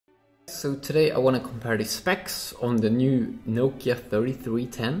So today I want to compare the specs on the new Nokia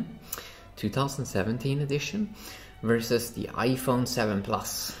 3310 2017 edition versus the iPhone 7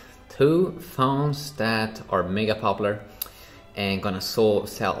 Plus. Two phones that are mega popular and gonna sell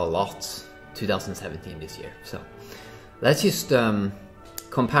a lot 2017 this year. So let's just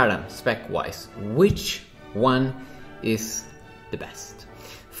compare them spec wise. Which one is the best?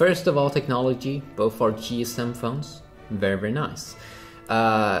 First of all, technology. Both are GSM phones. Very nice.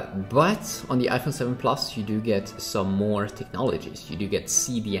 But on the iPhone 7 Plus you do get some more technologies. You do get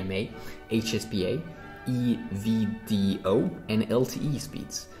CDMA, HSPA, EVDO and LTE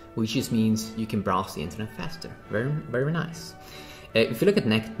speeds, which just means you can browse the internet faster. Very nice. If you look at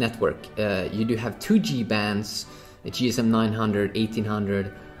network, you do have 2G bands, GSM 900,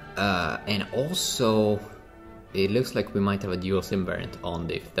 1800, and also it looks like we might have a dual SIM variant on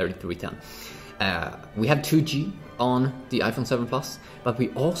the 3310. We have 2G on the iPhone 7 Plus, but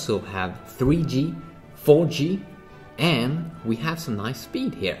we also have 3G, 4G, and we have some nice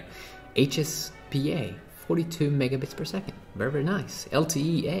speed here. HSPA, 42 megabits per second, very nice.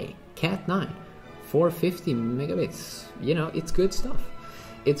 LTE-A, Cat9, 450 megabits. You know, it's good stuff.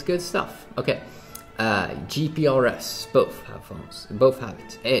 It's good stuff. Okay, GPRS, both have phones, both have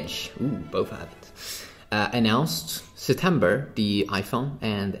it. Edge, both have it. Announced September, the iPhone,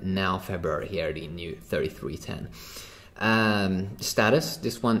 and now February here, the new 3310. Status,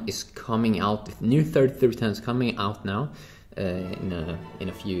 this one is coming out, the new 3310 is coming out now, in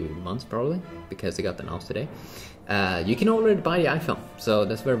a few months probably, because it got announced today. You can already buy the iPhone, so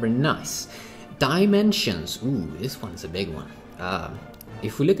that's very nice. Dimensions, this one's a big one.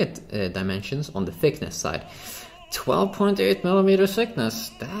 If we look at dimensions on the thickness side, 12.8 millimeter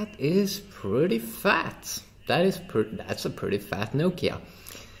thickness, that is pretty fat. That's a pretty fat Nokia.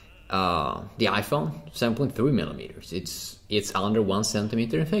 The iPhone, 7.3 millimeters. It's under 1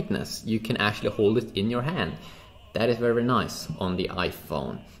 centimeter in thickness. You can actually hold it in your hand. That is very nice on the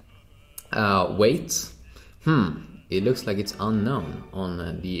iPhone. Weight, it looks like it's unknown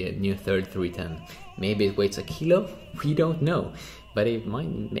on the new 3310. Maybe it weighs a kilo. We don't know, but it might.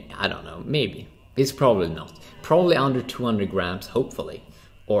 I don't know. Maybe. It's probably not. Probably under 200 grams, hopefully.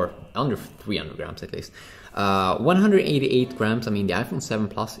 Or under 300 grams at least. 188 grams, I mean the iPhone 7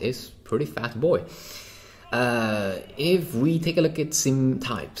 Plus is pretty fat boy. If we take a look at SIM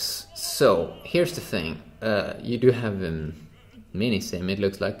types, so here's the thing. You do have mini SIM, it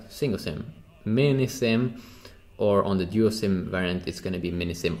looks like single SIM. Mini SIM, or on the dual SIM variant it's going to be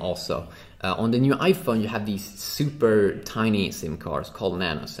mini SIM also. On the new iPhone you have these super tiny SIM cards called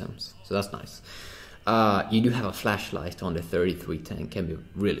nano SIMs, so that's nice. You do have a flashlight on the 3310, can be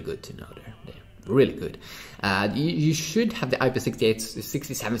really good to know there. Really good. You should have the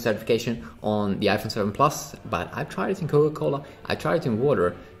IP68-67 certification on the iPhone 7 Plus, but I've tried it in Coca-Cola, I tried it in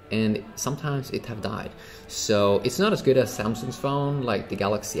water, and sometimes it have died. So it's not as good as Samsung's phone, like the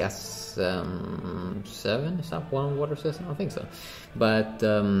Galaxy S7, is that one water system? I think so. But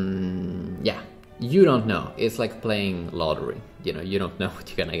yeah, you don't know. It's like playing lottery. You know, you don't know what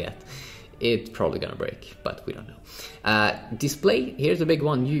you're gonna get. It's probably gonna break, but we don't know. Display, here's a big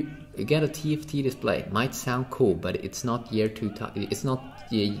one. You get a TFT display. Might sound cool, but it's not year 2000. It's not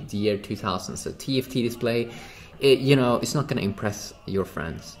the year 2000. So TFT display, you know, it's not gonna impress your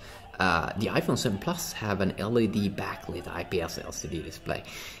friends. The iPhone 7 Plus have an LED backlit IPS LCD display.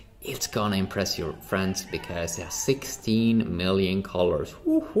 It's gonna impress your friends because it has 16 million colors.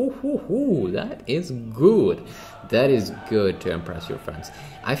 That is good. That is good to impress your friends.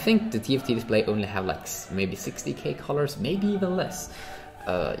 I think the TFT display only have like maybe 60k colors, maybe even less.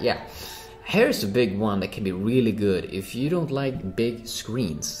 Yeah. Here's a big one that can be really good if you don't like big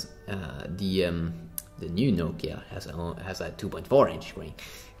screens. The new Nokia has a 2.4 inch screen,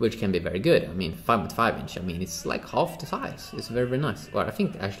 which can be very good. I mean, 5.5 inch, I mean, it's like half the size. It's very nice. Well, I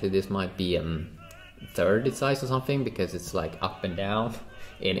think actually this might be third its size or something, because it's like up and down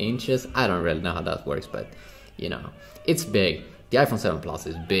in inches. I don't really know how that works, but you know, it's big. The iPhone 7 Plus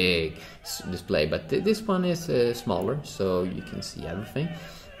is big display, but this one is smaller, so you can see everything.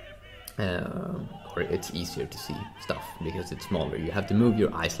 Or it's easier to see stuff because it's smaller. You have to move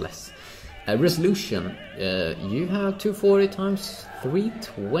your eyes less. Resolution, you have 240 x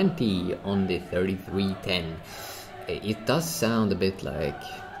 320 on the 3310. It does sound a bit like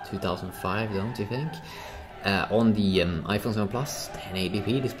 2005, don't you think? On the iPhone 7 Plus,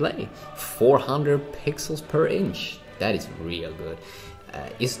 1080p display, 400 pixels per inch. That is real good.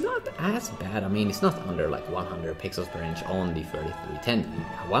 It's not as bad. I mean, it's not under like 100 pixels per inch on the 3310.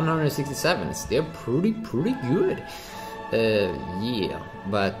 167 is still pretty good. Yeah,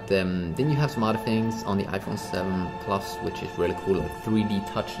 but then you have some other things on the iPhone 7 Plus, which is really cool, like 3D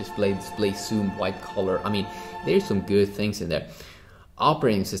touch display zoom, white color. I mean, there's some good things in there.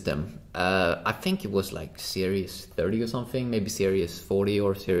 Operating system, I think it was like Series 30 or something, maybe Series 40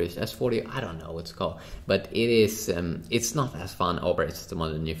 or Series S40, I don't know what it's called, but it is, it's not as fun operating system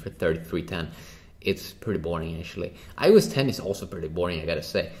on the new for 3310. It's pretty boring actually. iOS 10 is also pretty boring, I gotta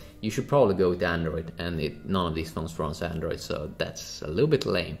say. You should probably go with Android, and none of these phones runs Android, so that's a little bit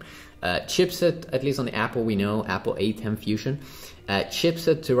lame. Chipset, at least on the Apple we know, Apple A10 Fusion.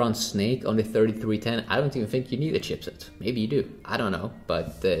 Chipset to run Snake on the 3310, I don't even think you need a chipset. Maybe you do, I don't know,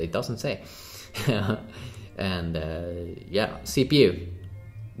 but it doesn't say. And yeah, CPU,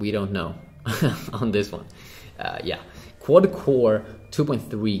 we don't know on this one. Yeah, quad-core 2.3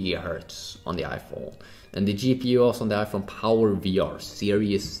 GHz on the iPhone. And the GPU also on the iPhone Power VR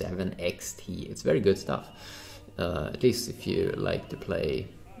Series 7 XT. It's very good stuff. At least if you like to play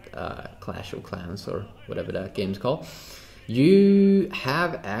Clash of Clans or whatever that game's called. You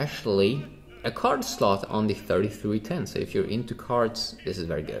have actually a card slot on the 3310. So if you're into cards, this is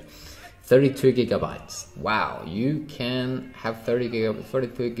very good. 32 gigabytes. Wow, you can have 32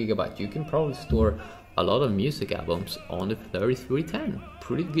 gigabytes. You can probably store a lot of music albums on the 3310.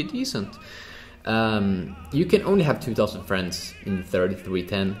 Pretty good, decent. You can only have 2,000 friends in the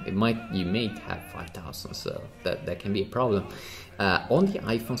 3310. You may have 5,000, so that can be a problem. On the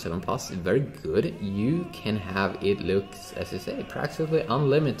iPhone 7 Plus, very good. You can have it looks, as I say, practically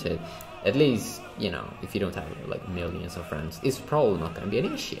unlimited. At least, you know, if you don't have like millions of friends, it's probably not going to be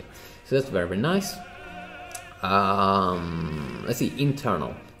an issue. So that's very, very nice. Let's see,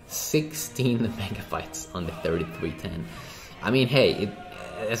 internal 16 megabytes on the 3310. I mean, hey,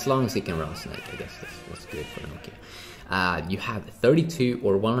 as long as it can run Snake, I guess that's good for Nokia. You have 32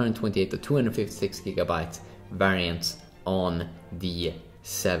 or 128 or 256 gigabyte variants on the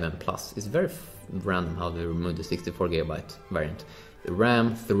 7 Plus. It's very random how they removed the 64 gigabyte variant. The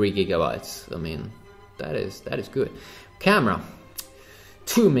RAM 3 gigabytes. I mean, that is good. Camera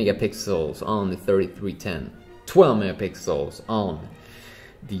 2 megapixels on the 3310, 12 megapixels on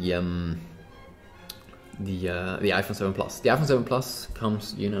the iPhone 7 Plus. The iPhone 7 Plus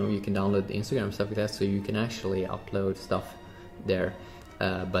comes, you know, you can download the Instagram and stuff like that, so you can actually upload stuff there.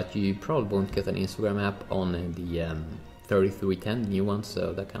 But you probably won't get an Instagram app on the 3310, the new one,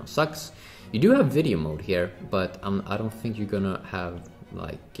 so that kind of sucks. You do have video mode here, but I don't think you're gonna have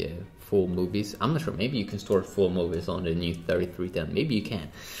like full movies. I'm not sure. Maybe you can store full movies on the new 3310. Maybe you can.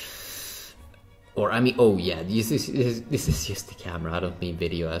 Or I mean, oh yeah, this is just the camera. I don't mean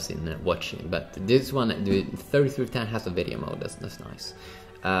video as in watching, but this one, the 3310 has a video mode. That's nice.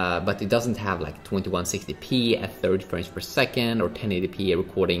 But it doesn't have like 2160p at 30 frames per second, or 1080p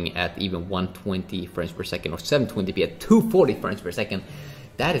recording at even 120 frames per second, or 720p at 240 frames per second.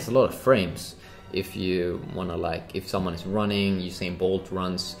 That is a lot of frames. If you wanna, like, if someone is running, Usain Bolt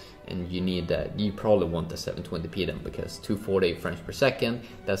runs, and you need that, you probably want the 720p then, because 240 frames per second,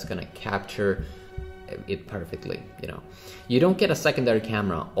 that's gonna capture it perfectly, you know. You don't get a secondary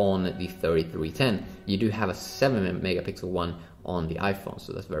camera on the 3310. You do have a 7 megapixel one on the iPhone,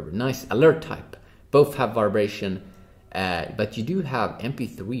 so that's very, very nice. Alert type, both have vibration, but you do have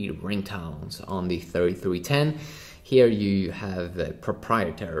MP3 ringtones on the 3310. Here you have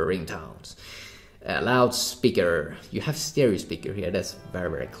proprietary ringtones. Loudspeaker, you have stereo speaker here. That's very,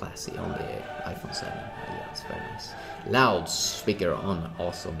 very classy on the iPhone 7. Yeah, it's very nice. Loudspeaker on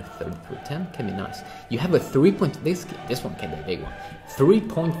also on the 3310 can be nice. You have a this one can be a big one.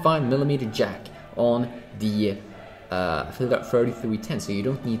 3.5 millimeter jack on the 3310, so you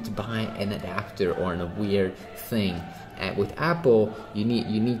don't need to buy an adapter or a weird thing. With Apple, you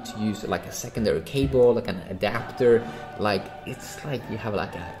need to use like a secondary cable, like an adapter. Like, it's like you have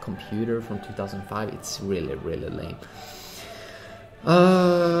like a computer from 2005. It's really, really lame.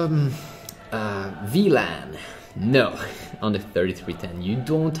 VLAN, no. On the 3310 you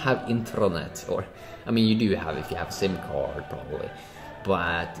don't have internet, or I mean, you do have if you have a SIM card probably,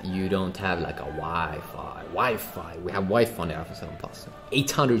 but you don't have like a Wi-Fi. We have Wi-Fi on the iPhone 7 Plus.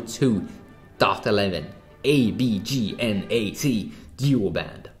 802.11 ABGNAC dual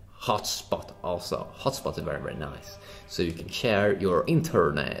band. Hotspot also. Hotspot is very, very nice, so you can share your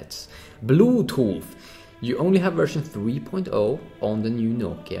internet. Bluetooth, you only have version 3.0 on the new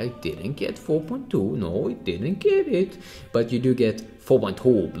Nokia. It didn't get 4.2. No, it didn't get it, but you do get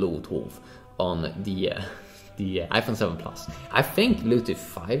 4.2 Bluetooth on the iPhone 7 Plus. I think Bluetooth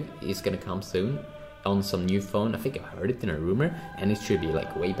 5 is gonna come soon. on some new phone. I think I heard it in a rumor, and it should be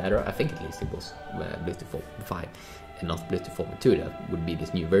like way better. I think at least it was Bluetooth 4.5 and not Bluetooth 4.2. That would be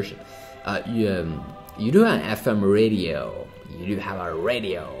this new version. You do have an FM radio. You do have a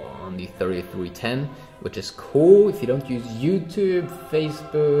radio on the 3310, which is cool. If you don't use YouTube,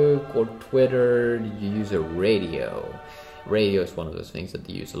 Facebook, or Twitter, you use a radio. Radio is one of those things that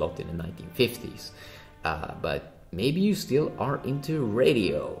they use a lot in the 1950s. But maybe you still are into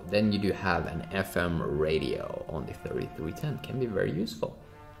radio. Then you do have an FM radio on the 3310. Can be very useful.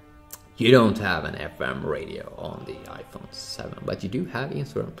 You don't have an FM radio on the iPhone 7, but you do have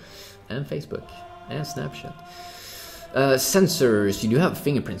Instagram and Facebook and Snapchat. Sensors, you do have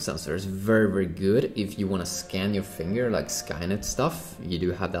fingerprint sensors, very, very good. If you want to scan your finger like Skynet stuff, you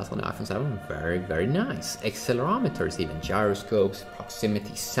do have that on the iPhone 7, very, very nice. Accelerometers, even gyroscopes,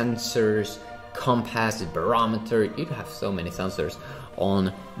 proximity sensors, compass, barometer, you have so many sensors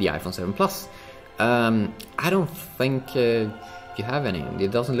on the iPhone 7 Plus. I don't think you have any.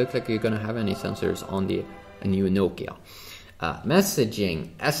 It doesn't look like you're gonna have any sensors on the new Nokia.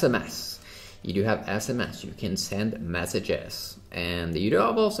 Messaging, SMS. You do have SMS. You can send messages, and you do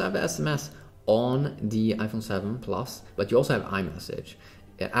also have SMS on the iPhone 7 Plus. But you also have iMessage.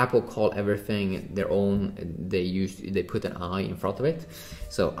 Apple call everything their own. They put an I in front of it.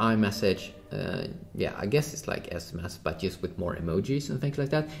 So iMessage, yeah, I guess it's like SMS, but just with more emojis and things like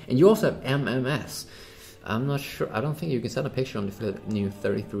that. And you also have MMS. I'm not sure. I don't think you can send a picture on the new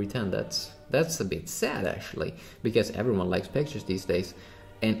 3310. That's a bit sad actually, because everyone likes pictures these days.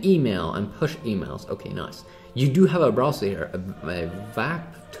 And email and push emails. Okay, nice. You do have a browser here, a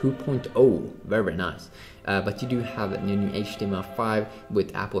VAP 2.0, very, very nice. But you do have a new HTML5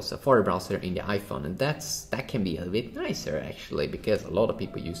 with Apple Safari browser in the iPhone, and that can be a bit nicer actually, because a lot of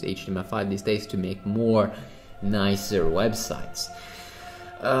people use HTML5 these days to make more nicer websites.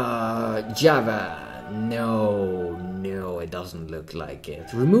 Java, no, it doesn't look like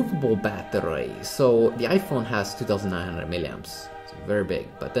it. Removable battery. So the iPhone has 2,900 milliamps. Very big,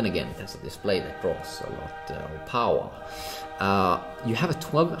 but then again it has a display that draws a lot of power. You have a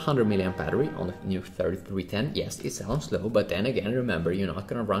 1200 milliamp battery on the new 3310. Yes, it sounds slow, but then again, remember, you're not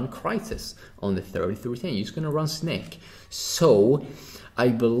gonna run Crysis on the 3310. You're just gonna run Snake. So I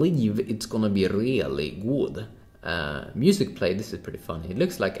believe it's gonna be really good. Music play, this is pretty funny. It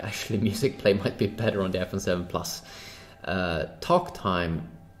looks like actually music play might be better on the iPhone 7 Plus. Talk time,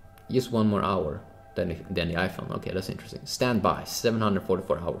 just 1 more hour than the iPhone. Okay, that's interesting. Standby,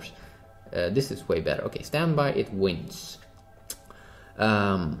 744 hours. This is way better. Okay, standby, it wins.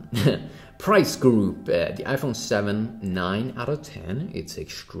 Price group, the iPhone 7, 9 out of 10. It's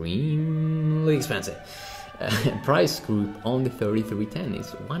extremely expensive. Price group on the 3310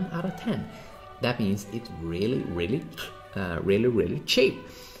 is 1 out of 10. That means it's really, really cheap.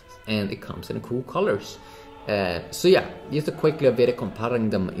 And it comes in cool colors. So yeah, just a quick little video comparing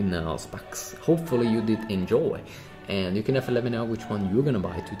them in specs. Hopefully you did enjoy, and you can definitely let me know which one you're gonna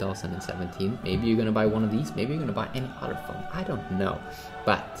buy 2017. Maybe you're gonna buy one of these, maybe you're gonna buy any other phone, I don't know,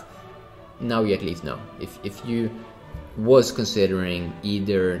 but now you at least know. If you was considering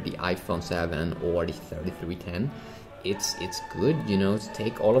either the iPhone 7 or the 3310, it's good, you know, to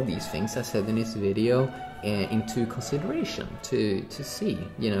take all of these things I said in this video into consideration to see,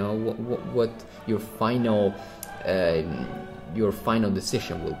 you know, what your final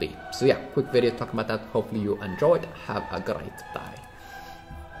decision will be. So yeah, quick video talking about that. Hopefully you enjoyed. Have a great day.